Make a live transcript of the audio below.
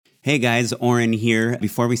Hey guys, Oren here.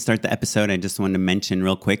 Before we start the episode, I just wanted to mention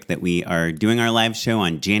real quick that we are doing our live show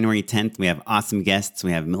on January 10th. We have awesome guests.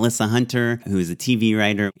 We have Melissa Hunter, who's a TV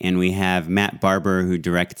writer, and we have Matt Barber, who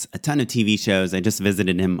directs a ton of TV shows. I just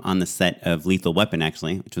visited him on the set of Lethal Weapon,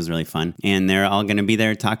 actually, which was really fun. And they're all going to be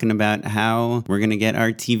there talking about how we're going to get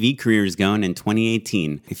our TV careers going in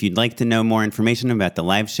 2018. If you'd like to know more information about the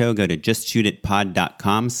live show, go to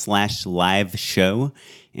justshootitpod.com/live show.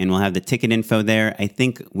 And we'll have the ticket info there. I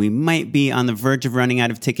think we might be on the verge of running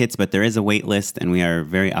out of tickets, but there is a wait list, and we are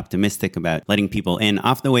very optimistic about letting people in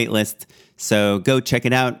off the wait list. So go check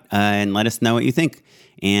it out and let us know what you think.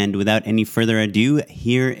 And without any further ado,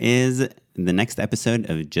 here is the next episode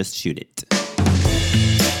of Just Shoot It.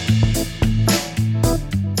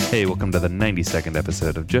 Hey, welcome to the 92nd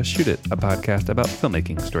episode of Just Shoot It, a podcast about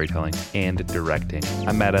filmmaking, storytelling, and directing.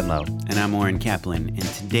 I'm Matt Enlow. And I'm Oren Kaplan. And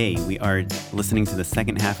today we are listening to the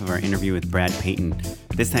second half of our interview with Brad Peyton.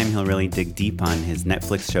 This time he'll really dig deep on his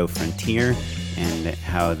Netflix show Frontier and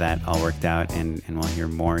how that all worked out. And we'll hear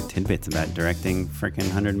more tidbits about directing freaking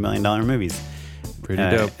 $100 million movies. Pretty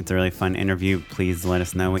dope. It's a really fun interview. Please let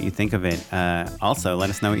us know what you think of it. Also,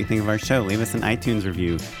 let us know what you think of our show. Leave us an iTunes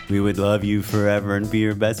review. We would love you forever and be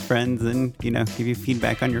your best friends and, give you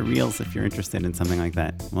feedback on your reels if you're interested in something like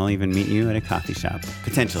that. We'll even meet you at a coffee shop,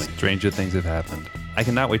 potentially. Stranger things have happened. I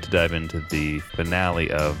cannot wait to dive into the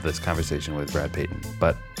finale of this conversation with Brad Peyton.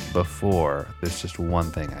 But before, there's just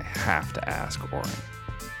one thing I have to ask, Oren.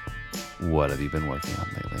 What have you been working on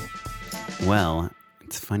lately? Well,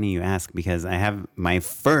 it's funny you ask because I have my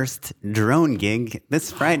first drone gig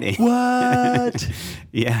this Friday. What?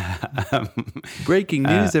 Yeah. Breaking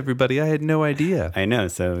news, everybody. I had no idea. I know.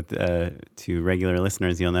 So to regular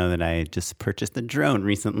listeners, you'll know that I just purchased a drone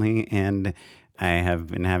recently, and I have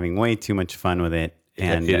been having way too much fun with it.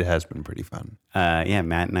 And it has been pretty fun. Yeah,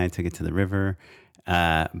 Matt and I took it to the river.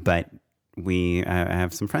 But I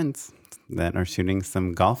have some friends that are shooting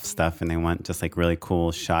some golf stuff, and they want just like really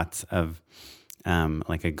cool shots of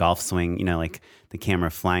like a golf swing, like the camera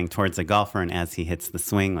flying towards the golfer, and as he hits the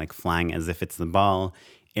swing, like flying as if it's the ball,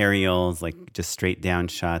 aerials, like just straight down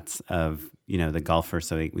shots of, the golfer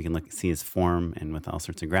so we can see his form and with all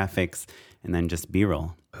sorts of graphics, and then just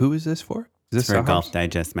B-roll. Who is this for? Is this for Golf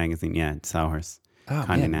Digest magazine? Yeah, Sawhorse. Oh,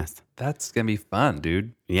 Condé man. Nast. That's going to be fun,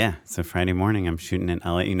 dude. Yeah, so Friday morning I'm shooting it.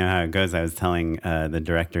 I'll let you know how it goes. I was telling the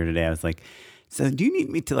director today, I was like, so do you need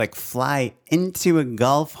me to like fly into a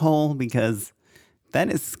golf hole? Because that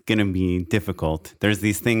is going to be difficult. There's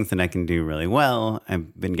these things that I can do really well.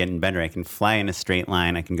 I've been getting better. I can fly in a straight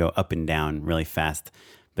line. I can go up and down really fast.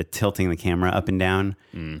 But tilting the camera up and down,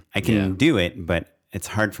 I can do it, but it's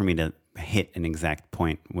hard for me to hit an exact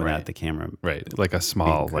point without the camera. Right. Like a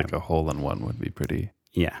small, like a hole-in-one would be pretty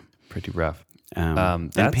rough.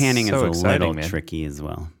 And panning is a little tricky as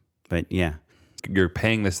well. But yeah. You're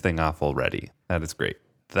paying this thing off already. That is great.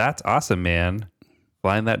 That's awesome, man.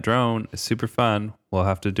 Flying that drone is super fun. We'll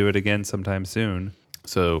have to do it again sometime soon.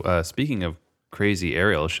 So speaking of crazy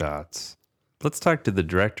aerial shots, let's talk to the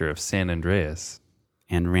director of San Andreas.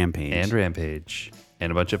 And Rampage.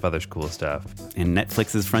 And a bunch of other cool stuff. And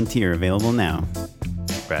Netflix's Frontier, available now.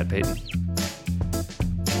 Brad Peyton.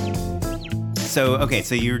 So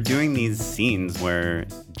you're doing these scenes where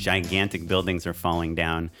gigantic buildings are falling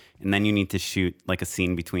down, and then you need to shoot like a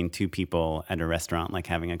scene between two people at a restaurant, like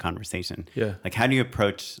having a conversation. Yeah. Like, how do you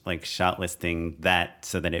approach like shot listing that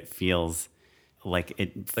so that it feels like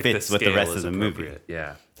it fits with the rest of the movie?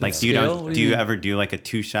 Yeah. Like, do you ever do like a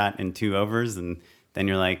 2-shot and 2 overs, and then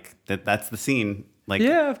you're like, that's the scene? Like,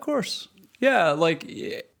 yeah, of course. Yeah, like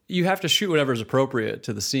you have to shoot whatever's appropriate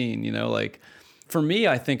to the scene. Like for me,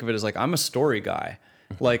 I think of it as like I'm a story guy.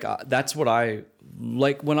 Like that's what I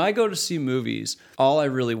like when I go to see movies. All I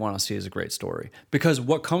really want to see is a great story, because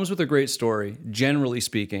what comes with a great story, generally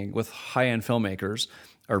speaking, with high-end filmmakers,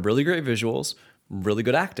 are really great visuals, really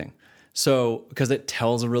good acting. So because it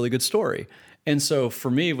tells a really good story. And so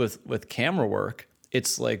for me, with camera work,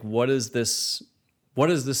 it's like, what is this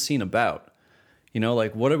scene about?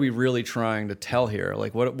 Like, what are we really trying to tell here?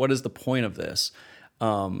 Like, what is the point of this?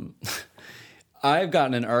 I've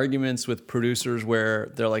gotten in arguments with producers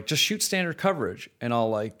where they're like, just shoot standard coverage. And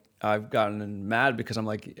I've gotten mad because I'm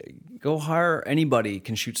like, go hire anybody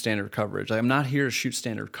can shoot standard coverage. Like, I'm not here to shoot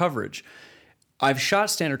standard coverage. I've shot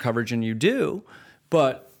standard coverage, and you do,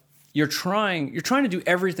 but you're trying to do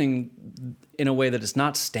everything in a way that is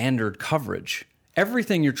not standard coverage.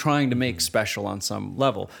 Everything you're trying to make special on some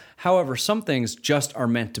level. However, some things just are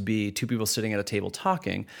meant to be two people sitting at a table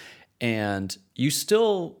talking, and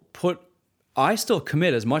I still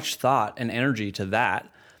commit as much thought and energy to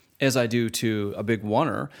that as I do to a big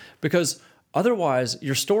oneer, because otherwise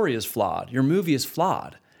your story is flawed, your movie is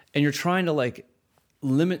flawed, and you're trying to like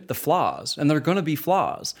limit the flaws, and they're going to be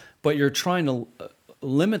flaws, but you're trying to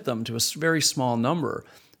limit them to a very small number.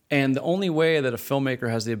 And the only way that a filmmaker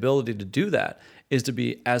has the ability to do that is to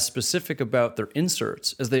be as specific about their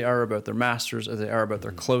inserts as they are about their masters, as they are about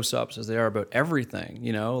their close-ups, as they are about everything,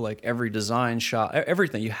 you know, like every design shot,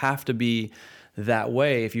 everything. You have to be that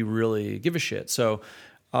way if you really give a shit. So,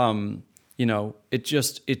 you know,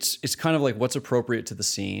 it's kind of like what's appropriate to the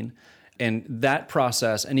scene. And that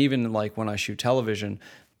process, and even like when I shoot television,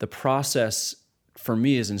 the process for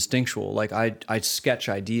me is instinctual. Like I sketch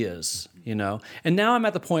ideas, you know, and now I'm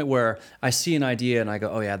at the point where I see an idea and I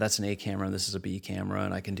go, oh yeah, that's an A camera and this is a B camera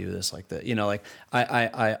and I can do this like that. You know, like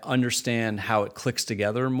I understand how it clicks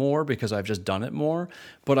together more because I've just done it more.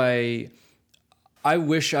 But I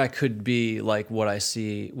wish I could be like what I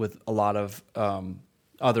see with a lot of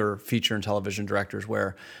other feature and television directors,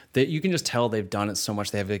 where you can just tell they've done it so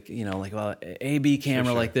much. They have, like, you know, like, well, A B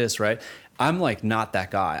camera like this, right? I'm like not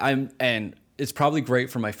that guy. And it's probably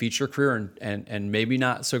great for my feature career and maybe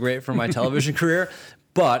not so great for my television career,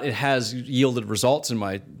 but it has yielded results in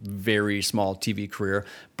my very small TV career.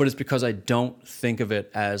 But it's because I don't think of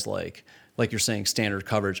it as like you're saying, standard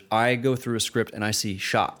coverage. I go through a script and I see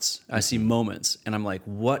shots, I see moments, and I'm like,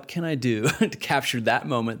 what can I do to capture that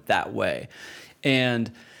moment that way?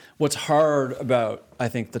 And what's hard about, I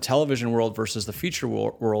think, the television world versus the feature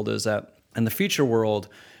world is that in the feature world,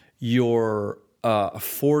 you're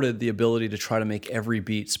afforded the ability to try to make every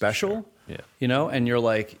beat special, you know, and you're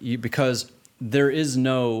like, because there is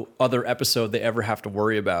no other episode they ever have to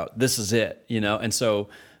worry about. This is it, you know? And so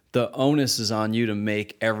the onus is on you to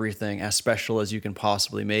make everything as special as you can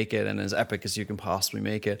possibly make it and as epic as you can possibly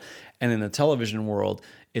make it. And in the television world,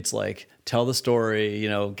 it's like, tell the story, you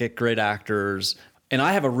know, get great actors. And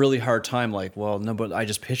I have a really hard time like, well, no, but I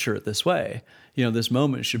just picture it this way. You know, this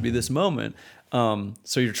moment should be this moment.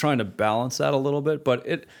 So you're trying to balance that a little bit, but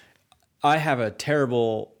I have a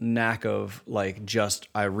terrible knack of like,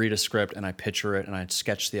 I read a script and I picture it and I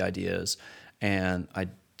sketch the ideas and I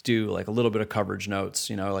do like a little bit of coverage notes,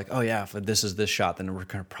 you know, like, oh yeah, if this is this shot, then we're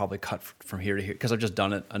going to probably cut from here to here, because I've just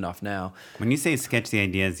done it enough now. When you say sketch the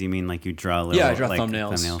ideas, you mean like you draw a little, I draw like,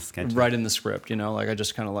 thumbnails sketches right in the script, you know, like I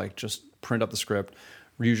just kind of like just print up the script,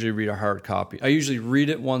 usually read a hard copy. I usually read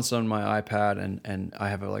it once on my iPad, and I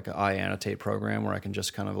have like an iAnnotate program where I can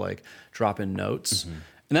just kind of like drop in notes. Mm-hmm.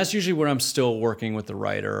 And that's usually where I'm still working with the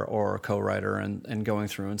writer or a co-writer and going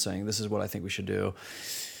through and saying, this is what I think we should do.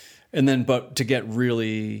 And then, but to get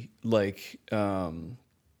really like, to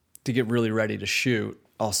get really ready to shoot,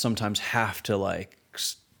 I'll sometimes have to like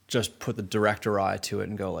just put the director eye to it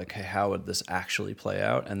and go like, hey, how would this actually play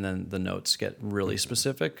out? And then the notes get really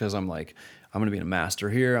specific, because I'm like, I'm going to be in a master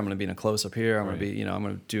here. I'm going to be in a close up here. I'm going to be, you know, I'm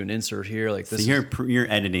going to do an insert here. Like this. So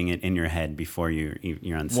you're editing it in your head before you're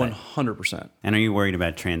on set. 100%. And are you worried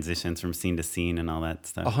about transitions from scene to scene and all that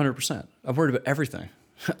stuff? 100%. I'm worried about everything.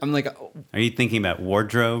 I'm like, are you thinking about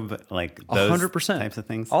wardrobe, like those 100% types of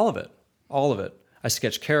things? All of it. I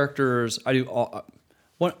sketch characters. I do all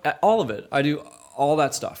of it. I do all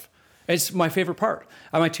that stuff. It's my favorite part.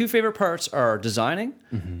 My two favorite parts are designing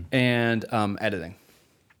and editing.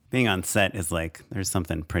 Being on set is like, there's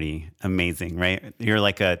something pretty amazing, right? You're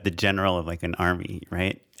like the general of like an army,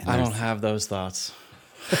 right? And I don't have those thoughts.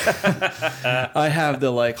 I have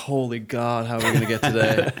the like, holy God, how are we going to get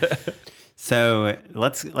today? So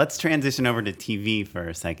let's transition over to TV for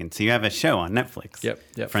a second. So you have a show on Netflix.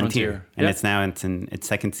 Yep. Frontier. And it's now in its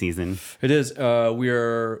second season. It is.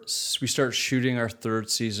 We start shooting our third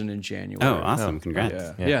season in January. Oh, awesome.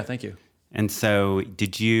 Congrats. Yeah, thank you. And so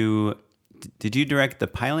did you direct the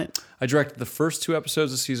pilot? I directed the first 2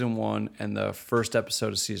 episodes of season 1 and the first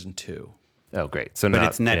episode of season 2. Oh, great. But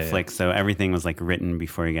it's Netflix, so everything was like written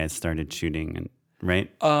before you guys started shooting, right?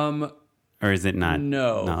 Or is it not?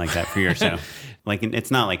 No, not like that for your show. Like it's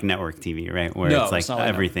not like network TV, right? Where no, it's like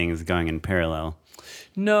everything is going in parallel.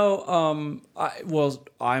 No,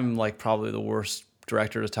 I'm like probably the worst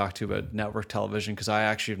director to talk to about network television, because I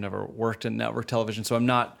actually have never worked in network television, so I'm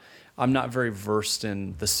not very versed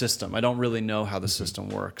in the system. I don't really know how the system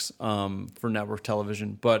works for network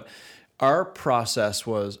television. But our process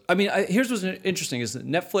was, here's what's interesting is that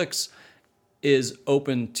Netflix is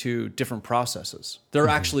open to different processes. They're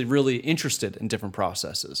actually really interested in different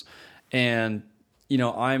processes. And, you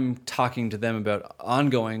know, I'm talking to them about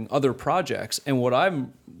ongoing other projects. And what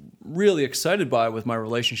I'm really excited by with my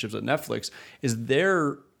relationships at Netflix is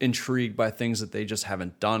they're intrigued by things that they just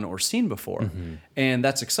haven't done or seen before. And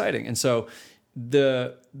that's exciting. And so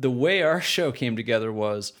the way our show came together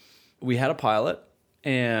was we had a pilot,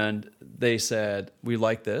 and they said, we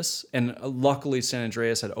like this. And luckily San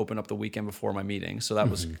Andreas had opened up the weekend before my meeting. So that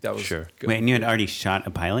was Sure. good. Wait, and you had already shot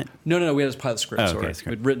a pilot? No. We had a pilot script. Oh, Sorry. okay,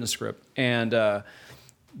 script. We'd written a script. And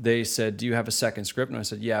they said, do you have a second script? And I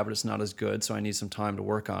said, yeah, but it's not as good. So I need some time to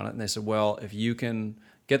work on it. And they said, well, if you can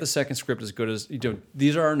get the second script as good as you do,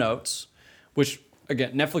 these are our notes, which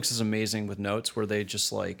again, Netflix is amazing with notes where they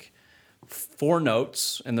just like 4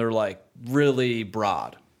 notes and they're like really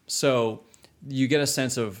broad. So you get a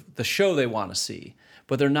sense of the show they want to see,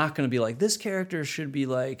 but they're not going to be like, this character should be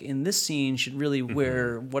like in this scene should really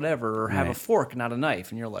wear whatever or have a fork, not a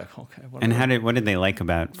knife. And you're like, okay. Whatever. And what did they like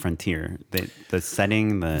about Frontier? The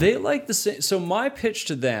setting, They like the same. So my pitch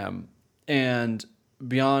to them, and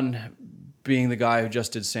beyond being the guy who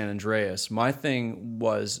just did San Andreas, my thing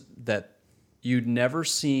was that you'd never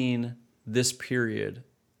seen this period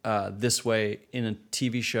this way in a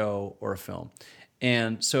TV show or a film.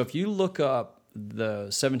 And so if you look up the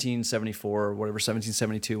 1774 or whatever,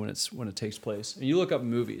 1772 when it takes place, and you look up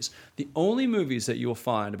movies, the only movies that you will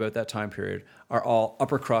find about that time period are all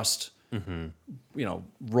upper crust,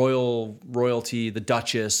 royalty, the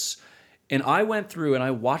Duchess. And I went through and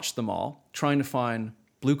I watched them all trying to find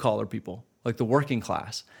blue collar people, like the working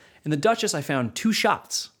class. And the Duchess, I found 2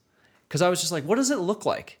 shots because I was just like, what does it look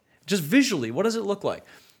like? Just visually, what does it look like?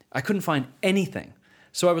 I couldn't find anything.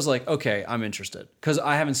 So I was like, okay, I'm interested because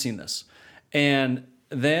I haven't seen this. And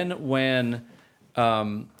then when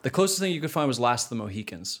the closest thing you could find was Last of the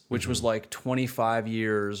Mohicans, which was like 25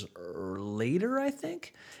 years later, I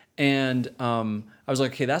think. And I was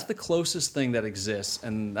like, okay, that's the closest thing that exists.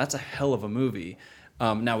 And that's a hell of a movie.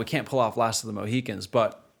 Now, we can't pull off Last of the Mohicans,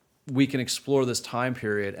 but we can explore this time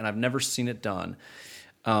period. And I've never seen it done.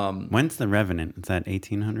 When's The Revenant? Is that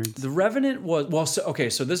 1800s? The Revenant was, so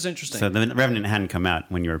this is interesting. So The Revenant hadn't come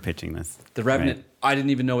out when you were pitching this. The Revenant, right? I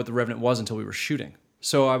didn't even know what The Revenant was until we were shooting.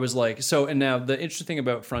 So I was like, and now the interesting thing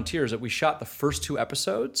about Frontier is that we shot the first 2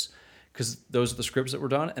 episodes because those are the scripts that were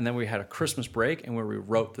done. And then we had a Christmas break and where we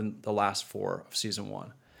wrote the last 4 of season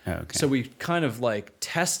 1. Oh, okay. So we kind of like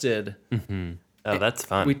tested. Oh, that's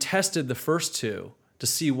fun. We tested the first 2 to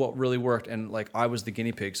see what really worked. And like, I was the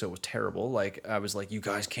guinea pig, so it was terrible. Like, I was like, you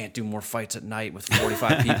guys can't do more fights at night with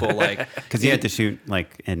 45 people. Like, because you had to shoot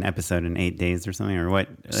like an episode in 8 days or something, or what?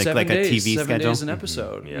 Like, 7 days, a TV 7 schedule? days an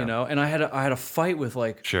episode, Yeah. you know? And I had a fight with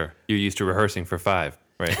like, Sure. You're used to rehearsing for 5,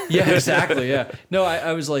 right? yeah, exactly. Yeah. No,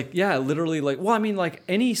 I was like, yeah, literally like, well, I mean, like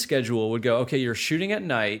any schedule would go, okay, you're shooting at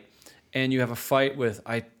night and you have a fight with,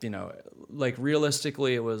 like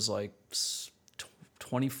realistically, it was like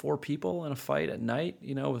 24 people in a fight at night,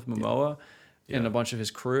 with Momoa and a bunch of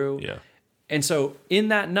his crew. Yeah. And so in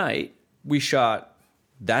that night, we shot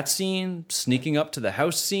that scene, sneaking up to the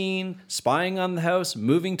house scene, spying on the house,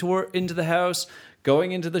 moving into the house,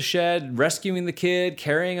 going into the shed, rescuing the kid,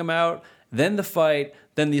 carrying him out, then the fight,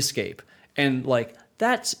 then the escape. And like,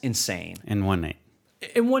 that's insane. In one night.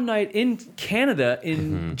 In one night in Canada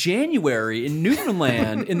in January in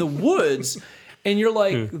Newfoundland in the woods, and you're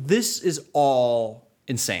like, this is all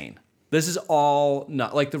insane. This is all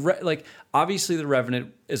not like obviously The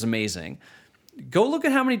Revenant is amazing. Go look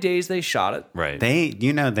at how many days they shot it. Right.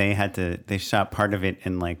 They shot part of it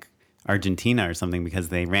in like Argentina or something because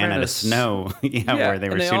they ran out of snow. Where they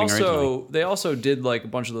were shooting originally. They also did like a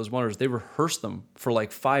bunch of those wonders. They rehearsed them for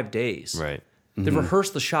like 5 days. Right. They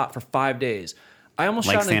rehearsed the shot for 5 days. I almost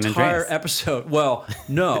Like shot an San entire Andreas. episode. Well,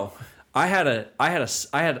 no. I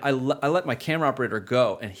let my camera operator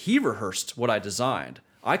go and he rehearsed what I designed.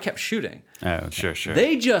 I kept shooting. Oh, okay. Sure.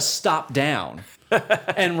 They just stopped down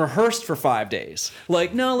and rehearsed for 5 days.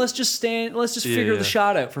 Like, no, let's just figure the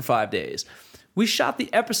shot out for 5 days. We shot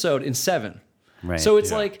the episode in 7. Right. So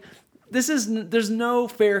it's like, there's no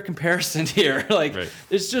fair comparison here. Like,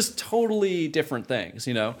 it's just totally different things,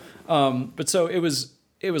 But so it was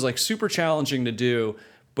like super challenging to do.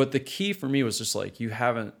 But the key for me was just like, you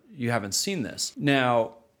haven't seen this.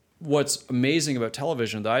 Now, what's amazing about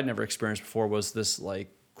television that I'd never experienced before was this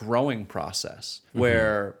like growing process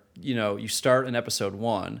where, you start in episode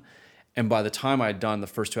 1 and by the time I'd done the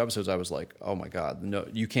first 2 episodes, I was like, oh my God, no,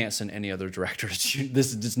 you can't send any other director to shoot.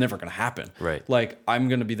 This is never going to happen. Right. Like I'm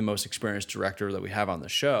going to be the most experienced director that we have on the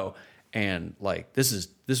show. And like, this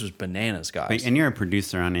was bananas, guys. Wait, and you're a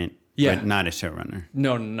producer on it, but not a showrunner.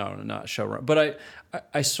 No, not showrunner. But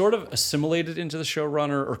I sort of assimilated into the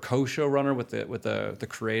showrunner or co-showrunner with the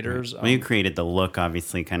creators. Well, you created the look,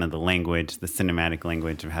 obviously, kind of the language, the cinematic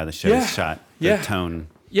language of how the show is shot, the tone.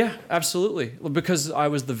 Yeah, absolutely. Because I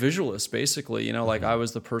was the visualist, basically. Like I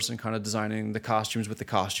was the person kind of designing the costumes with the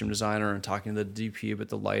costume designer and talking to the DP about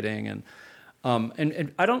the lighting and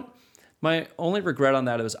I don't. My only regret on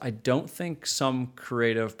that is I don't think some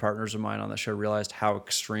creative partners of mine on the show realized how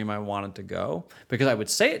extreme I wanted to go, because I would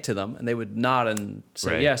say it to them and they would nod and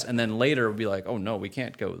say Right. yes. And then later it would be like, oh no, we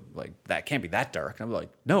can't go like that. Can't be that dark. And I'm like,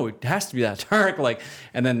 no, it has to be that dark. Like,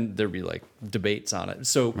 and then there'd be like debates on it.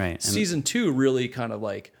 So Right. And season 2 really kind of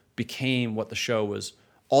like became what the show was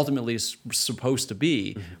ultimately supposed to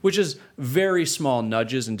be, which is very small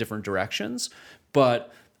nudges in different directions.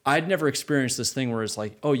 But I'd never experienced this thing where it's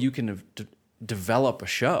like, oh, you can develop a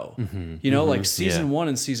show. You know, like season 1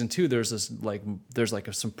 and season 2, there's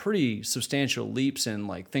some pretty substantial leaps in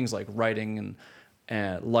like things like writing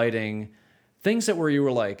and lighting, things that where you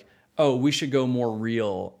were like, oh, we should go more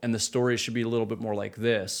real and the story should be a little bit more like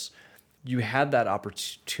this. You had that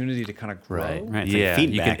opportunity to kind of grow. Right. It's like Yeah, you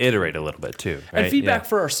feedback. can iterate a little bit too. Right? And feedback Yeah.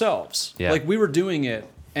 for ourselves. Yeah. Like we were doing it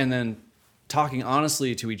and then talking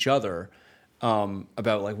honestly to each other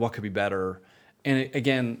about like what could be better. And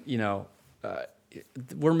again, you know,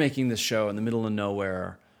 we're making this show in the middle of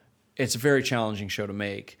nowhere. It's a very challenging show to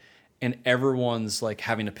make, and everyone's like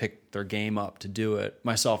having to pick their game up to do it,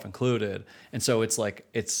 myself included. And so it's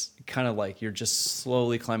kind of like you're just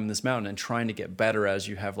slowly climbing this mountain and trying to get better as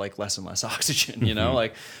you have like less and less oxygen, you know?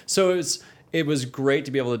 Like, so it was great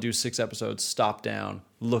to be able to do 6 episodes, stop down,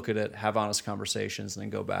 look at it, have honest conversations, and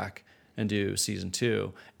then go back and do season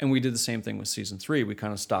 2. And we did the same thing with season 3. We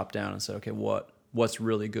kind of stopped down and said, okay, what's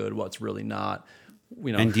really good, what's really not,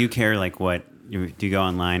 you know. And do you care like do you go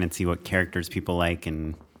online and see what characters people like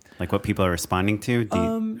and like what people are responding to?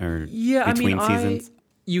 Between seasons?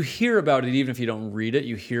 You hear about it even if you don't read it.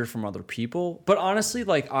 You hear from other people. But honestly,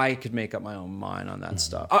 like I could make up my own mind on that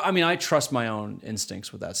stuff. I mean, I trust my own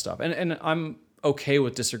instincts with that stuff. And I'm okay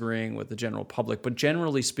with disagreeing with the general public, but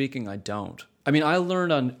generally speaking, I don't. I mean, I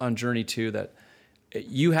learned on Journey 2 that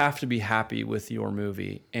you have to be happy with your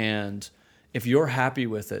movie. And if you're happy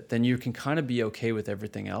with it, then you can kind of be okay with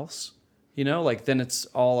everything else. You know, like then it's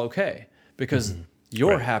all okay because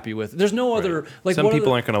you're happy with it. There's no other like some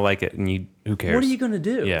people aren't going to like it, and who cares? What are you going to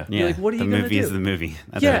do? Yeah. You're like, what are you going to do? The movie is the movie.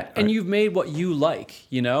 And you've made what you like,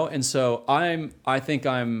 you know? And so I think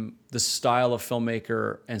I'm the style of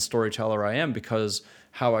filmmaker and storyteller I am because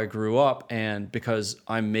how I grew up and because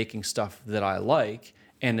I'm making stuff that I like,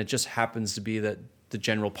 and it just happens to be that the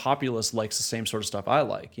general populace likes the same sort of stuff I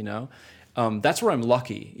like, you know? That's where I'm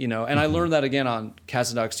lucky, you know? And I learned that again on Cats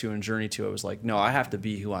and Dogs 2 and Journey 2. I was like, no, I have to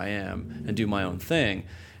be who I am and do my own thing.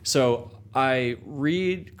 So I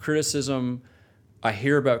read criticism, I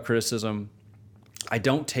hear about criticism. I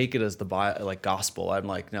don't take it as the gospel. I'm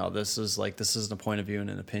like, no, this is a point of view and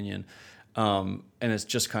an opinion. And it's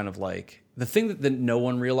just kind of like the thing that no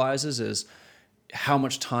one realizes is how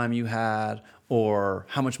much time you had or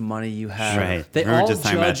how much money you had. Right. They We were all just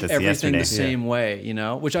talking about judge this everything yesterday. the same way, you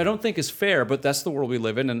know, which I don't think is fair, but that's the world we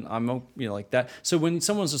live in. And I'm, you know, like that. So when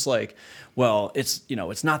someone's just like, well, it's, you know,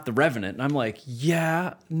 it's not The Revenant. And I'm like,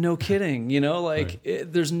 yeah, no kidding. You know, like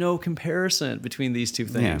there's no comparison between these two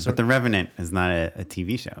things. Yeah, but The Revenant is not a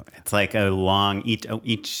TV show. It's like a long,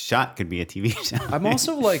 each shot could be a TV show. I'm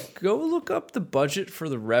also like, go look up the budget for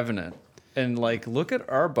The Revenant. And like, look at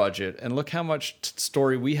our budget and look how much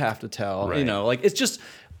story we have to tell. Right. You know, like it's just,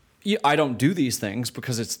 I don't do these things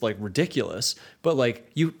because it's like ridiculous. But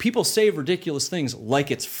like people say ridiculous things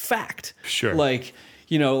like it's fact. Sure. Like,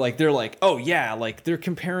 you know, like they're like, oh yeah, like they're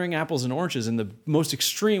comparing apples and oranges in the most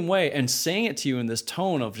extreme way and saying it to you in this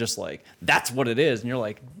tone of just like, that's what it is. And you're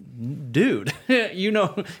like, dude, you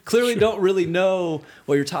know, clearly don't really know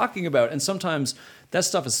what you're talking about. And sometimes that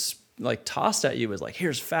stuff is like tossed at you as like,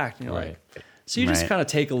 here's fact. And you're like, so you just kind of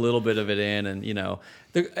take a little bit of it in and, you know,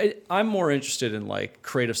 I'm more interested in like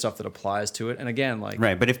creative stuff that applies to it. And again, like,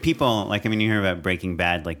 Right. But if people, like, I mean, you hear about Breaking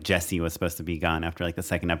Bad, like Jesse was supposed to be gone after like the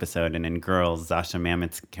second episode. And in Girls, Zasha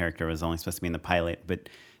Mamet's character was only supposed to be in the pilot, but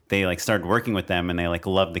they like started working with them and they like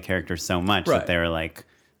loved the character so much that they were like,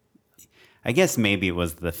 I guess maybe it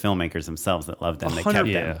was the filmmakers themselves that loved them, that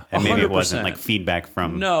kept them. And maybe it wasn't like feedback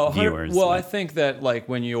from viewers. Well, I think that like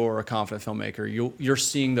when you're a confident filmmaker, you're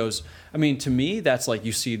seeing those. I mean, to me, that's like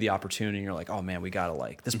you see the opportunity and you're like, oh man, we gotta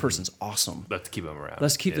like, this person's awesome. Let's keep them around.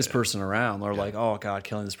 Let's keep this person around. Or like, oh God,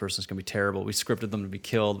 killing this person is gonna be terrible. We scripted them to be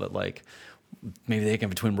killed, but like maybe they can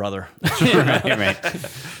have a twin brother. right.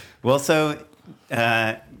 Well, so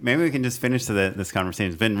maybe we can just finish this conversation.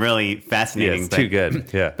 It's been really fascinating. Yeah, it's too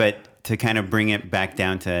good. Yeah. But to kind of bring it back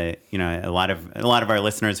down to, you know, a lot of our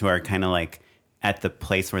listeners who are kind of like at the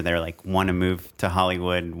place where they're like want to move to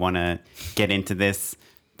Hollywood, want to get into this,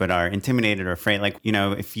 but are intimidated or afraid. Like, you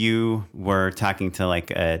know, if you were talking to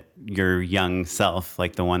like your young self,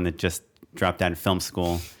 like the one that just dropped out of film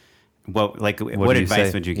school, what do you advice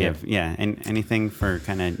say? would you give? Yeah, and anything for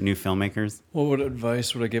kind of new filmmakers? What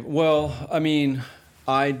advice would I give? Well, I mean,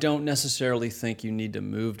 I don't necessarily think you need to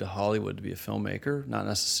move to Hollywood to be a filmmaker. Not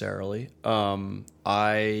necessarily.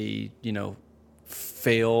 I,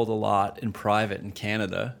 failed a lot in private in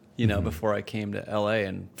Canada, before I came to LA,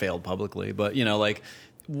 and failed publicly. But,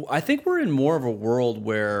 I think we're in more of a world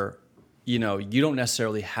where, you don't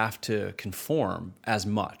necessarily have to conform as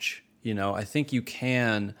much. I think you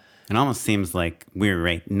can. It almost seems like we're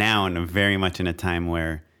right now very much in a time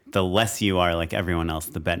where the less you are like everyone else,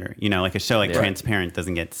 the better. Like a show like Transparent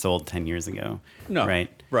doesn't get sold 10 years ago. No. Right.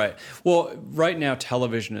 Right. Well, right now,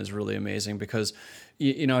 television is really amazing because,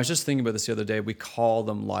 I was just thinking about this the other day. We call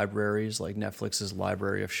them libraries, like Netflix's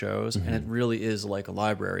library of shows, and it really is like a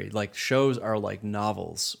library. Like shows are like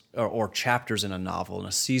novels or chapters in a novel, and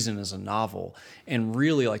a season is a novel. And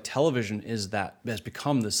really, like television has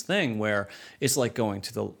become this thing where it's like going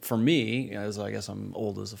to for me, as I guess I'm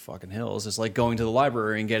old as the fucking hills, it's like going to the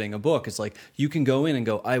library and getting a book. It's like you can go in and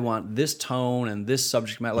go, I want this tone and this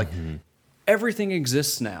subject matter. Like everything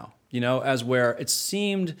exists now, as where it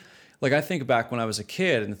seemed. Like I think back when I was a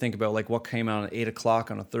kid and think about like what came out at 8:00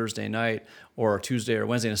 on a Thursday night or a Tuesday or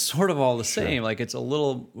Wednesday, and it's sort of all the same. Like it was a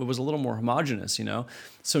little more homogenous,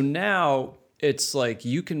 So now it's like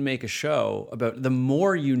you can make a show about the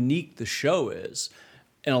more unique the show is,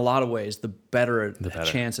 in a lot of ways, the better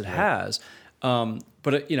chance it has.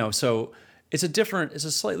 But so it's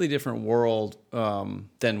a slightly different world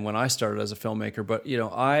than when I started as a filmmaker. But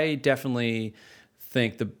I definitely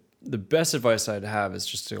think the best advice I'd have is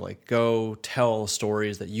just to like go tell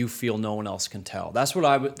stories that you feel no one else can tell. That's what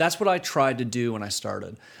I tried to do when I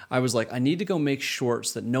started. I was like, I need to go make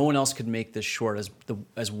shorts that no one else could make this short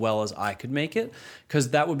as well as I could make it,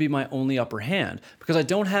 because that would be my only upper hand. Because I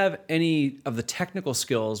don't have any of the technical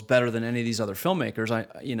skills better than any of these other filmmakers.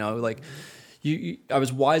 I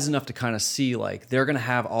was wise enough to kind of see like they're going to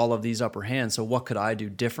have all of these upper hands. So what could I do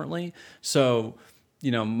differently? So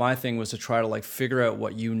my thing was to try to like figure out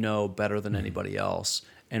what better than anybody else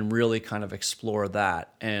and really kind of explore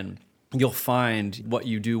that. And you'll find what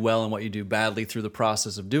you do well and what you do badly through the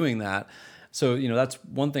process of doing that. So, that's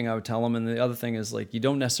one thing I would tell them. And the other thing is like, you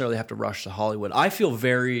don't necessarily have to rush to Hollywood. I feel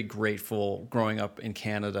very grateful growing up in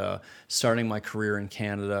Canada, starting my career in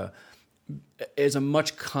Canada. It's a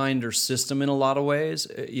much kinder system in a lot of ways.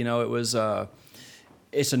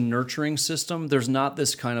 It's a nurturing system. There's not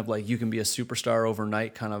this kind of like you can be a superstar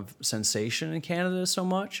overnight kind of sensation in Canada so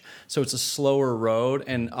much. So it's a slower road,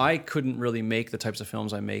 and I couldn't really make the types of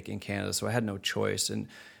films I make in Canada, so I had no choice. And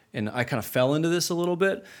I kind of fell into this a little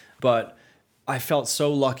bit, but I felt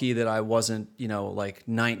so lucky that I wasn't, like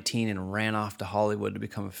 19 and ran off to Hollywood to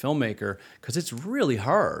become a filmmaker, because it's really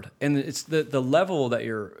hard. And it's the level that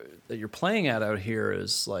you're playing at out here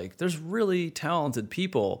is like there's really talented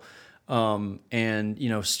people. And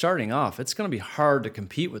starting off, it's going to be hard to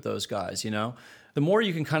compete with those guys, The more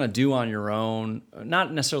you can kind of do on your own,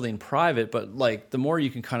 not necessarily in private, but like the more you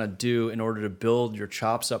can kind of do in order to build your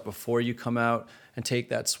chops up before you come out and take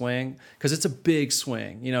that swing. Because it's a big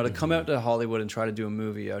swing, to come out to Hollywood and try to do a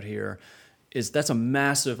movie out here that's a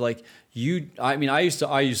massive, like I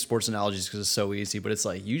use sports analogies because it's so easy, but it's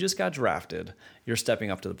like you just got drafted, you're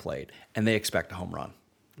stepping up to the plate, and they expect a home run.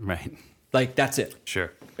 Right. Like, that's it.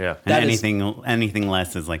 Sure. Yeah. And anything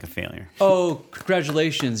less is like a failure. Oh,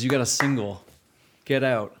 congratulations, you got a single. Get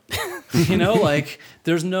out. That's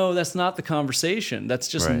not the conversation. That's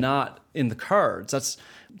just not in the cards.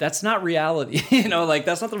 That's not reality.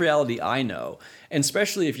 That's not the reality I know. And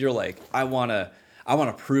especially if you're like, I want to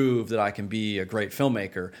prove that I can be a great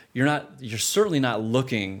filmmaker. You're certainly not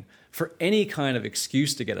looking for any kind of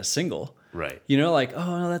excuse to get a single. Right. Like,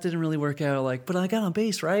 oh, no, that didn't really work out. Like, but I got on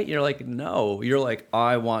base, right? You're like, no. You're like,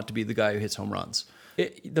 I want to be the guy who hits home runs.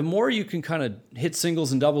 The more you can kind of hit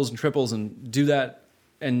singles and doubles and triples and do that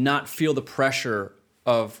and not feel the pressure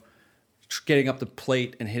of getting up the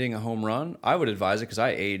plate and hitting a home run, I would advise it, because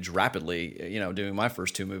I age rapidly, doing my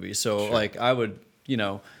first 2 movies. So, like, I would,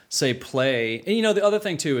 say play. And, the other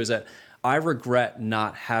thing, too, is that I regret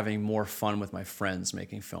not having more fun with my friends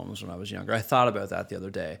making films when I was younger. I thought about that the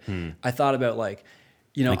other day. I thought about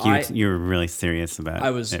you were really serious about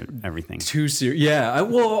everything. Too serious. Yeah.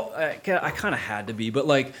 I kind of had to be, but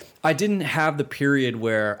like I didn't have the period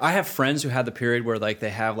where I have friends who had the period where like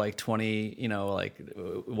they have like 20,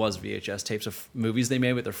 was VHS tapes of movies they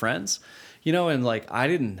made with their friends, and like I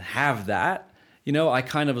didn't have that. I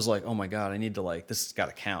kind of was like, oh my God, I need to this has got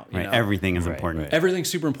to count. Right. Everything is important. Right. Everything's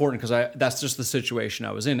super important because that's just the situation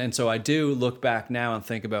I was in. And so I do look back now and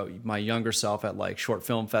think about my younger self at like short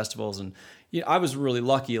film festivals and, I was really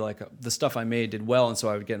lucky. Like the stuff I made did well, and so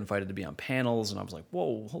I would get invited to be on panels, and I was like,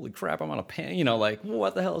 "Whoa, holy crap! I'm on a panel!" Like,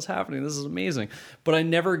 what the hell is happening? This is amazing. But I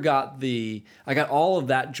never got I got all of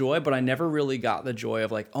that joy, but I never really got the joy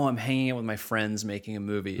of like, oh, I'm hanging out with my friends making a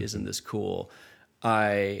movie. Isn't this cool?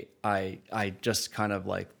 I just kind of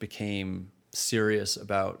like became serious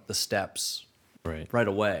about the steps right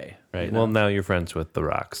away. Right. Well, now you're friends with The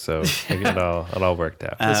Rock, so I think it all worked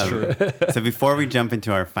out. That's true. So before we jump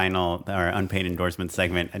into our unpaid endorsement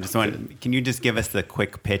segment, I just can you just give us the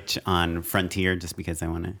quick pitch on Frontier, just because I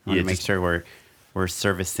want to make sure we're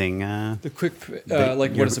servicing The quick,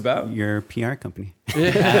 what it's about? Your PR company.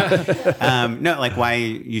 No, like why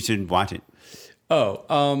you should watch it.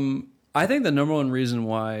 I think the number one reason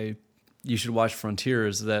why you should watch Frontier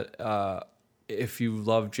is that if you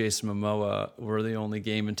love Jason Momoa, we're the only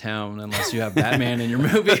game in town unless you have Batman in your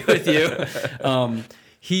movie with you.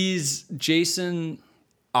 Jason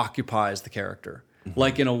occupies the character,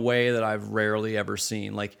 like in a way that I've rarely ever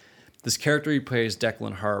seen. Like this character he plays,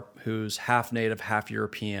 Declan Harp, who's half native, half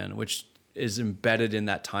European, which is embedded in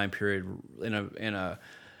that time period in a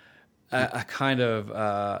kind of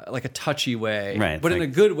like a touchy way, right? But in a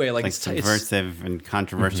good way, like it's subversive and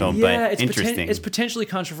controversial, yeah, but interesting. It's potentially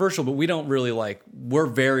controversial, but we don't really we're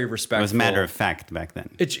very respectful. It was matter of fact back then.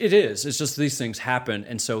 It is. It's just these things happen,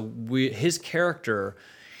 and so his character,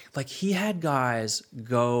 like he had guys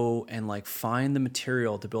go and like find the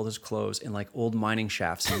material to build his clothes in like old mining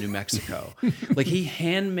shafts in New Mexico. Like he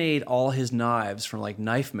handmade all his knives from like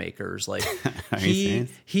knife makers. Like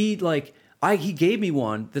he gave me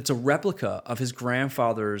one that's a replica of his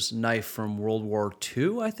grandfather's knife from World War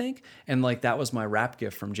II, I think. And like that was my wrap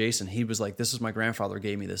gift from Jason. He was like, this is my grandfather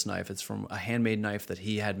gave me this knife. It's from a handmade knife that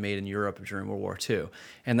he had made in Europe during World War II.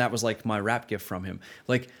 And that was like my wrap gift from him.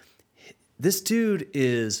 Like this dude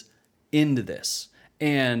is into this.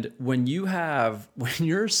 And when you're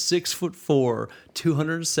 6'4",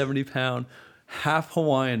 270-pound, half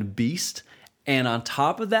Hawaiian beast, and on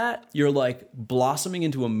top of that, you're like blossoming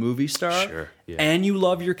into a movie star, Sure, yeah. and you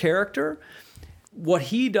love your character. What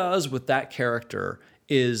he does with that character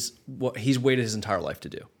is what he's waited his entire life to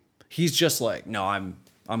do. He's just like, no, I'm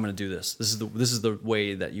going to do this. This is the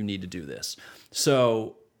way that you need to do this.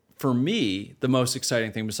 So for me, the most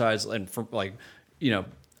exciting thing besides, and for like,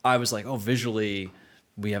 I was like, oh, visually,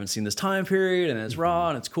 we haven't seen this time period, and it's raw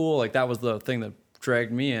and it's cool. Like that was the thing that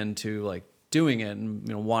dragged me into like doing it and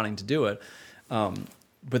wanting to do it.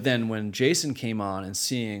 But then when Jason came on and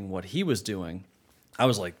seeing what he was doing, I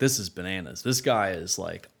was like, this is bananas. This guy is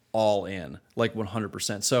like all in, like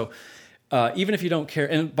 100%. So even if you don't care,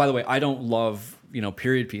 and by the way, I don't love,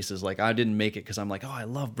 period pieces. Like I didn't make it because I'm like, oh, I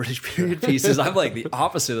love British period pieces. I'm like the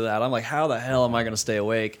opposite of that. I'm like, how the hell am I going to stay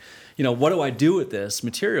awake? What do I do with this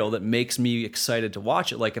material that makes me excited to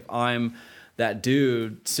watch it? Like if I'm that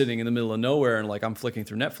dude sitting in the middle of nowhere and like I'm flicking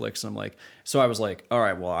through Netflix and I'm like, so I was like, all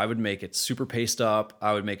right, well, I would make it super paced up.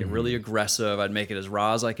 I would make it really aggressive. I'd make it as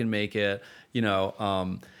raw as I can make it.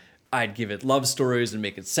 I'd give it love stories and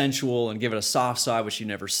make it sensual and give it a soft side, which you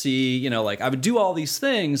never see. Like I would do all these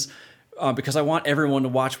things because I want everyone to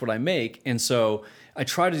watch what I make. And so I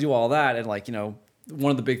try to do all that. And like,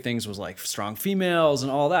 one of the big things was like strong females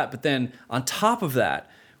and all that. But then on top of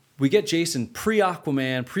that, we get Jason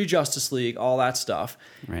pre-Aquaman, pre-Justice League, all that stuff.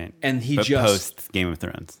 Right. And but post Game of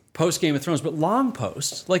Thrones. Post Game of Thrones, but long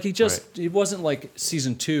post. Like it wasn't like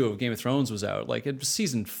season 2 of Game of Thrones was out. Like it was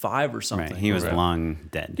season 5 or something. Right. He was long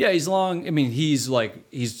dead. Yeah, he's long. I mean, he loves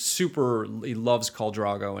Khal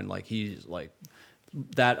Drogo, and like he's like,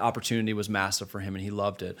 that opportunity was massive for him and he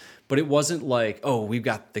loved it. But it wasn't like, oh, we've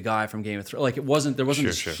got the guy from Game of Thrones. Like there wasn't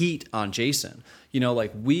this heat on Jason.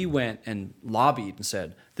 Like we went and lobbied and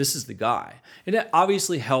said, this is the guy. It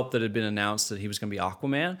obviously helped that it had been announced that he was going to be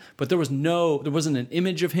Aquaman, but there wasn't an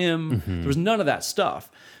image of him. There was none of that stuff.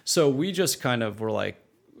 So we just kind of were like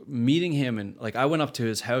meeting him, and like I went up to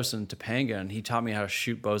his house in Topanga and he taught me how to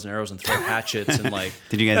shoot bows and arrows and throw hatchets and like.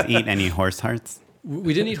 Did you guys eat any horse hearts?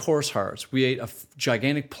 We didn't eat horse hearts. We ate a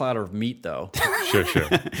gigantic platter of meat, though. Sure.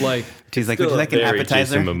 Like she's like, would you like an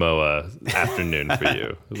appetizer? Jason Momoa afternoon for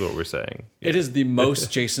you is what we're saying. It is the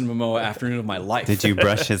most Jason Momoa afternoon of my life. Did you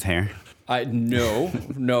brush his hair? No,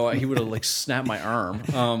 he would have like snapped my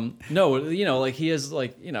arm. No, like he has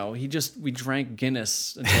like, we drank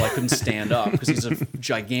Guinness until I couldn't stand up because he's a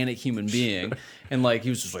gigantic human being. And like, he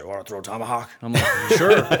was just like, want to throw a tomahawk? I'm like,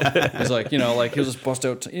 sure. He's like, like he'll just bust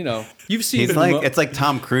out, you've seen. He's like, it's like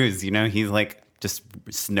Tom Cruise, he's like, just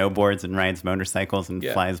snowboards and rides motorcycles and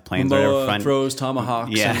flies planes. Momoa fun. Throws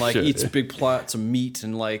tomahawks and like eats big plots of meat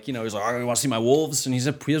and like he's like, I want to see my wolves, and he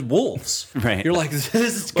has wolves. Right. You're like,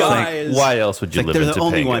 this guy is. Why else would you live in They're the Topanga,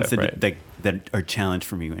 only ones right? that that are challenge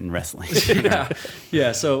for me in wrestling.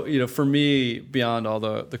 Yeah. So, for me, beyond all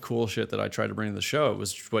the cool shit that I tried to bring to the show, it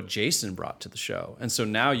was what Jason brought to the show. And so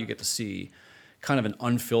now you get to see kind of an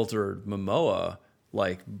unfiltered Momoa,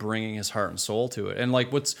 like bringing his heart and soul to it. And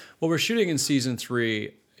like what we're shooting in season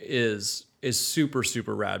 3 is super,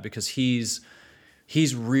 super rad because he's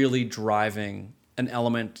really driving an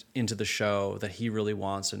element into the show that he really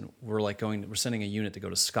wants. And we're sending a unit to go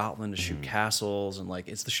to Scotland to shoot castles. And like,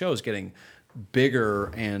 the show is getting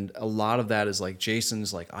bigger. And a lot of that is like,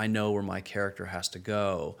 Jason's like, I know where my character has to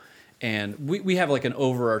go. And we have like an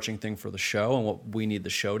overarching thing for the show and what we need the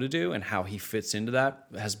show to do and how he fits into that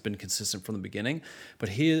has been consistent from the beginning. But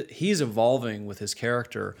he's evolving with his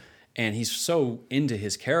character and he's so into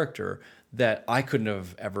his character that I couldn't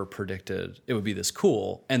have ever predicted it would be this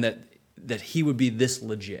cool and that he would be this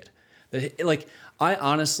legit. Like I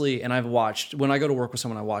honestly, and I've watched, when I go to work with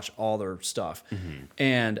someone, I watch all their stuff. Mm-hmm.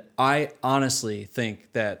 And I honestly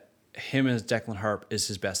think that him as Declan Harp is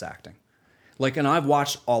his best acting. Like, and I've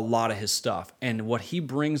watched a lot of his stuff and what he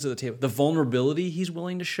brings to the table, the vulnerability he's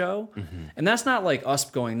willing to show. Mm-hmm. And that's not like us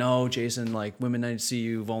going, no, Jason, like women need to see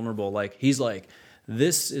you vulnerable. Like he's like,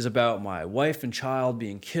 this is about my wife and child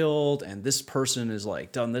being killed. And this person is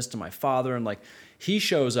like done this to my father. And like, he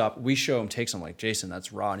shows up, we show him, takes him like, Jason,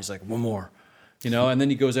 that's raw. And he's like, one more, and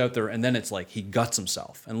then he goes out there and then it's like, he guts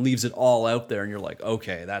himself and leaves it all out there. And you're like,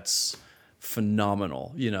 okay, that's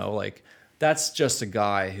phenomenal. Like, that's just a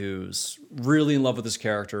guy who's really in love with his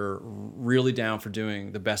character, really down for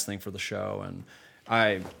doing the best thing for the show. And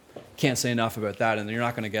I can't say enough about that. And you're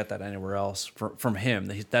not going to get that anywhere else from him.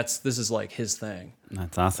 This is like his thing.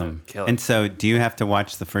 That's awesome. And so do you have to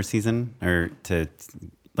watch the first season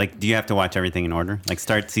do you have to watch everything in order? Like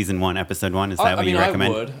start season 1, episode 1? Is that what you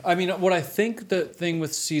recommend? I would. I mean, what I think the thing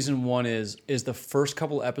with season 1 is the first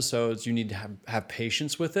couple episodes you need to have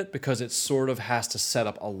patience with it because it sort of has to set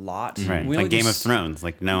up a lot. Right. Like Game of Thrones.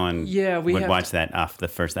 Like no one would watch that off the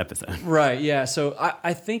first episode. Right. Yeah. So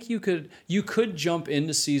I think you could jump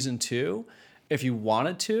into season 2 if you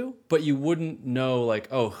wanted to, but you wouldn't know like,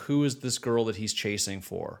 oh, who is this girl that he's chasing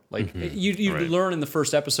for? Like you learn in the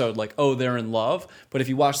first episode, like, oh, they're in love. But if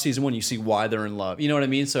you watch season 1, you see why they're in love. You know what I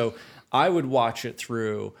mean? So I would watch it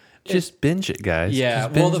through. Just binge it, guys. Yeah.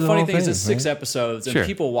 Well, the funny thing is it's 6 episodes and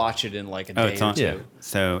people watch it in like a day or two. Yeah.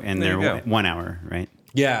 So, and they're 1 hour, right?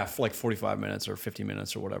 Yeah. For like 45 minutes or 50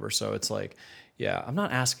 minutes or whatever. So it's like, yeah, I'm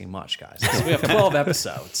not asking much, guys. We have 12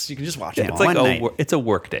 episodes. You can just watch it. It's like it's a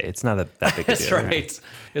work day. It's not that big a deal. That's right.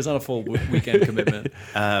 It's not a full weekend commitment.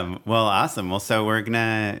 Well, awesome. Well, so we're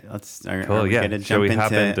gonna cool. Yeah. Gonna jump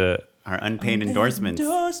into our unpaid endorsements.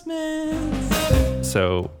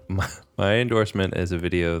 So my endorsement is a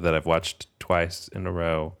video that I've watched twice in a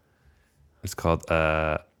row. It's called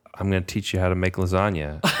 "I'm going to teach you how to make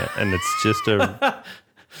lasagna," and it's just a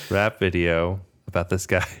rap video about this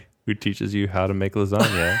guy who teaches you how to make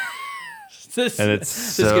lasagna. This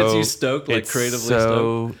gets you stoked, like creatively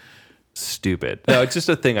stoked. Stupid. No, it's just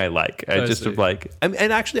a thing I like. I just like, and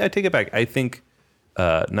actually, I take it back. I think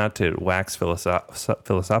not to wax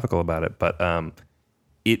philosophical about it, but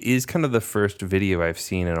it is kind of the first video I've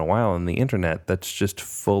seen in a while on the internet that's just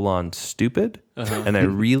full on stupid, and I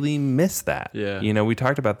really miss that. Yeah, we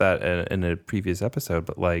talked about that in a previous episode,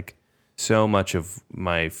 but like so much of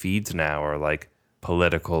my feeds now are like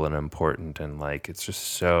political and important, and like it's just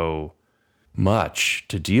so much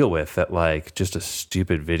to deal with that like just a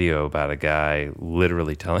stupid video about a guy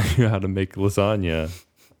literally telling you how to make lasagna,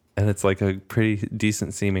 and it's like a pretty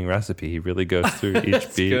decent seeming recipe. He really goes through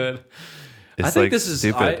each beat. Good. I think this is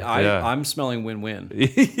stupid. I'm smelling win-win.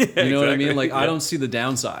 You know what I mean? Like I don't see the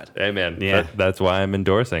downside. Hey man, that's why I'm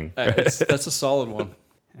endorsing. That's a solid one.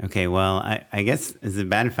 Okay, well, I guess, is it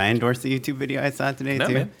bad if I endorse the YouTube video I saw today,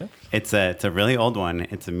 too? Man. No. It's a really old one.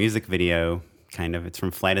 It's a music video, kind of. It's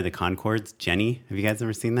from Flight of the Conchords. Jenny, have you guys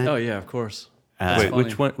ever seen that? Oh, yeah, of course. Wait,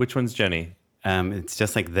 which one's Jenny? It's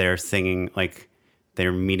just like they're singing, like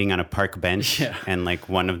they're meeting on a park bench, and like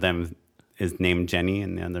one of them is named Jenny,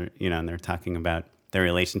 and the other, and they're talking about their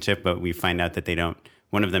relationship, but we find out that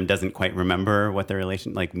one of them doesn't quite remember what their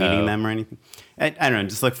meeting them or anything. I don't know.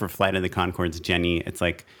 Just look for Flight of the Conchords, Jenny. It's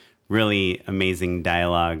like really amazing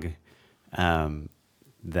dialogue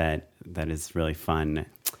that is really fun.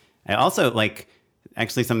 I also a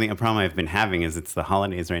problem I've been having is it's the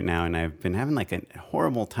holidays right now, and I've been having like a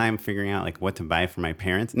horrible time figuring out like what to buy for my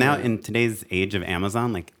parents. Now in today's age of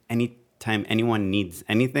Amazon, like anytime anyone needs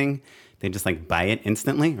anything, they just like buy it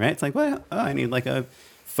instantly, right? It's like, well, I need like a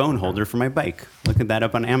phone holder for my bike. Look at that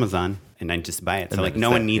up on Amazon, and I just buy it. So like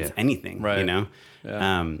no one needs anything, right?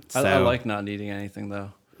 Yeah. I like not needing anything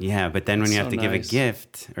though. Yeah, but then when you That's have to so give a nice.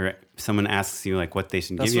 gift, or someone asks you like what they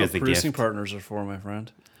should That's give you what as a producing gift. partners are for, my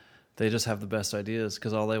friend. They just have the best ideas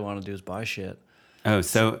because all they want to do is buy shit. Oh,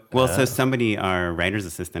 so somebody, our writer's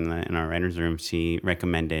assistant in our writer's room, she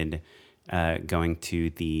recommended going to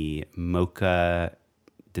the Mocha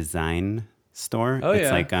Design store. Oh, It's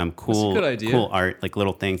yeah. like That's a cool, good idea. cool art, like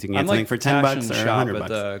little things. You can get I'm something like for $10 Tash and or shop $100. at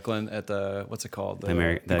the Glen at the what's it called?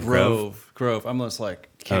 The Grove. I'm just like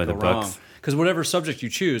can't the go wrong books. because whatever subject you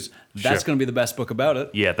choose, that's Sure. going to be the best book about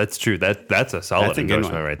it. Yeah, that's true. That's a solid That's a good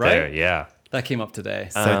endorsement one, right, right? there. Yeah. That came up today.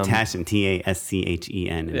 So Taschen, Taschen,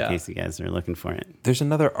 in Yeah. case you guys are looking for it. There's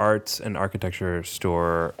another arts and architecture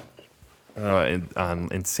store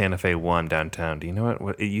in Santa Fe 1 downtown. Do you know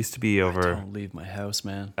what it used to be over? Don't leave my house,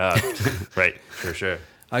 man. Right, for sure.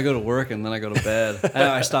 I go to work and then I go to bed. And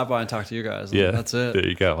I stop by and talk to you guys. Yeah, That's it. There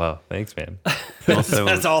you go. Wow, thanks, man. Also,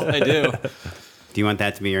 That's all I do. do you want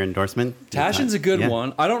that to be your endorsement? Tashin's a good Yeah.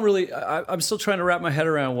 one. I don't really. I'm still trying to wrap my head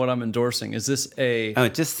around what I'm endorsing. Is this Oh,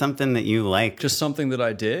 just something that you like. just something that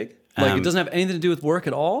I dig? Like it doesn't have anything to do with work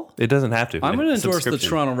at all? It doesn't have to. I'm going to endorse the subscription.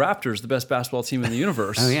 Toronto Raptors, the best basketball team in the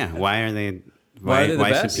universe. Oh yeah, why are they? Why are they the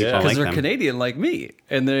should best? people Because like they're them? Canadian like me,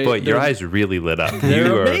 and they. Boy, your they're- eyes really lit up. They're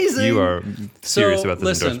you are, amazing. You are serious So, about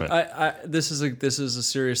this listen, endorsement. this is a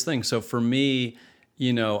serious thing. So for me,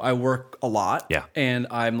 I work a lot. Yeah. And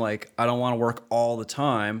I'm like, I don't want to work all the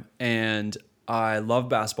time. And I love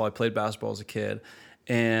basketball. I played basketball as a kid.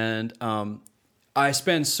 And I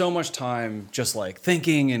spend so much time just like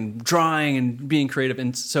thinking and drawing and being creative.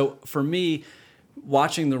 And so for me,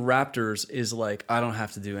 watching the Raptors is like, I don't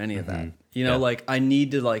have to do any of that. Like I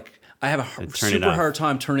need to I have a turn it super off. hard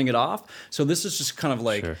time turning it off. So this is just kind of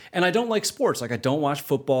like, Sure. and I don't like sports. Like I don't watch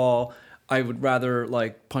football. I would rather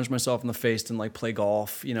like punch myself in the face than like play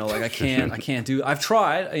golf. Like I can't do. I've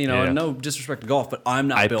tried. Yeah. And no disrespect to golf, but I'm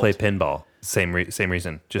not I built. play pinball. Same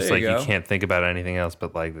reason. Just There like you you go. can't think about anything else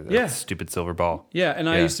but like that Yeah. stupid silver ball. Yeah, and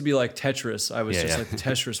I Yeah. used to be like Tetris. I was Yeah, just yeah. like the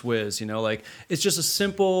Tetris whiz, like it's just a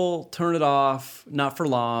simple turn it off, not for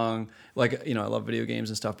long. Like, I love video games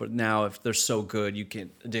and stuff, but now if they're so good, you get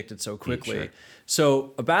addicted so quickly. Sure.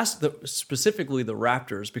 So specifically the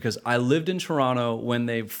Raptors, because I lived in Toronto when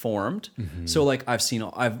they formed. Mm-hmm. So like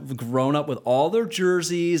I've grown up with all their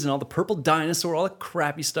jerseys and all the purple dinosaur, all the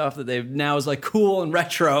crappy stuff that they've now is like cool and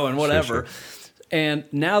retro and whatever. And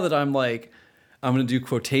now that I'm like, I'm going to do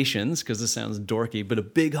quotations because this sounds dorky, but a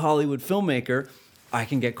big Hollywood filmmaker, I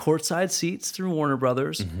can get courtside seats through Warner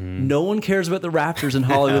Brothers. No one cares about the Raptors in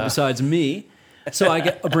Hollywood besides me. So I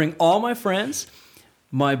bring all my friends.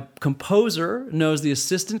 My composer knows the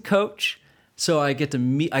assistant coach. So I get to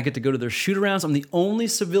go to their shoot arounds. I'm the only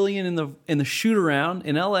civilian in the shoot around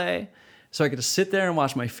in LA. So I get to sit there and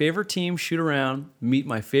watch my favorite team shoot around, meet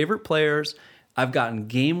my favorite players. I've gotten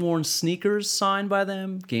game-worn sneakers signed by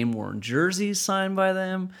them, game-worn jerseys signed by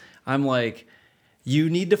them. I'm like, you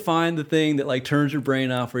need to find the thing that like turns your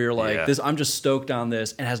brain off where you're like, Yeah. this. I'm just stoked on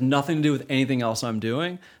this and has nothing to do with anything else I'm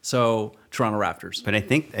doing. So Toronto Raptors. But I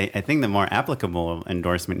think the more applicable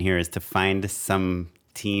endorsement here is to find some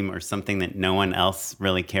team or something that no one else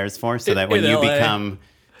really cares for, so that when in you LA. become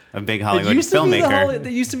a big It Hollywood used, to be filmmaker,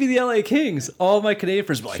 it used to be the LA Kings. All my Canadian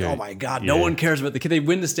friends were like, Sure. oh my God, no Yeah. one cares about the Kings. They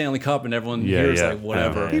win the Stanley Cup and everyone Yeah, here is yeah. like,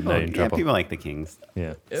 whatever. Yeah. people, Now you're in trouble. people like the Kings.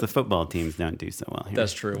 Yeah. The football teams don't do so well here.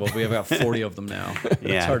 That's true. Well, we have got 40 of them now.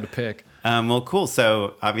 Yeah. It's hard to pick. Well, cool.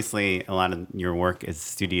 So obviously, a lot of your work is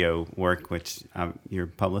studio work, which your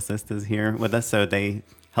publicist is here with us. So they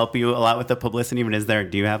help you a lot with the publicity. But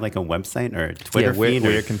do you have like a website or a Twitter where, feed?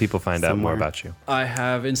 where can people find out more somewhere? about you? I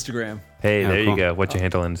have Instagram, Hey, Oh, there cool. you go. What's your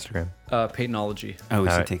handle on Instagram? Peytonology. Oh, we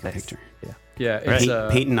should Alright, take a nice. picture. Yeah. Yeah, Right? it's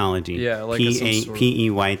Peytonology. yeah, like some sort of-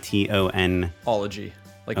 Peyton. ology.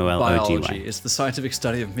 Like OLOGY. biology. It's the scientific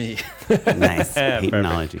study of me. Nice.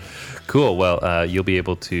 Peytonology. Cool. Well, you'll be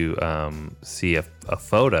able to see a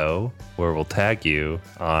photo where we'll tag you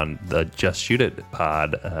on the Just Shoot It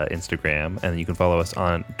Pod Instagram, and you can follow us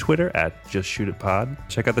on Twitter at Just Shoot It Pod.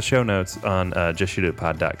 Check out the show notes on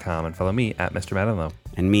justshootitpod.com and follow me at Mr. Maddenlow.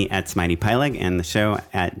 And me at Smitey Pyleg, and the show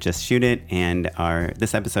at Just Shoot It. And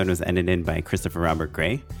this episode was edited by Christopher Robert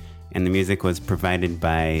Gray. And the music was provided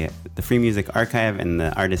by the Free Music Archive and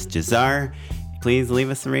the artist Jazar. Please leave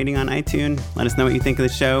us a rating on iTunes. Let us know what you think of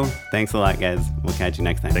the show. Thanks a lot, guys. We'll catch you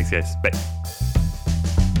next time. Thanks, guys. Bye.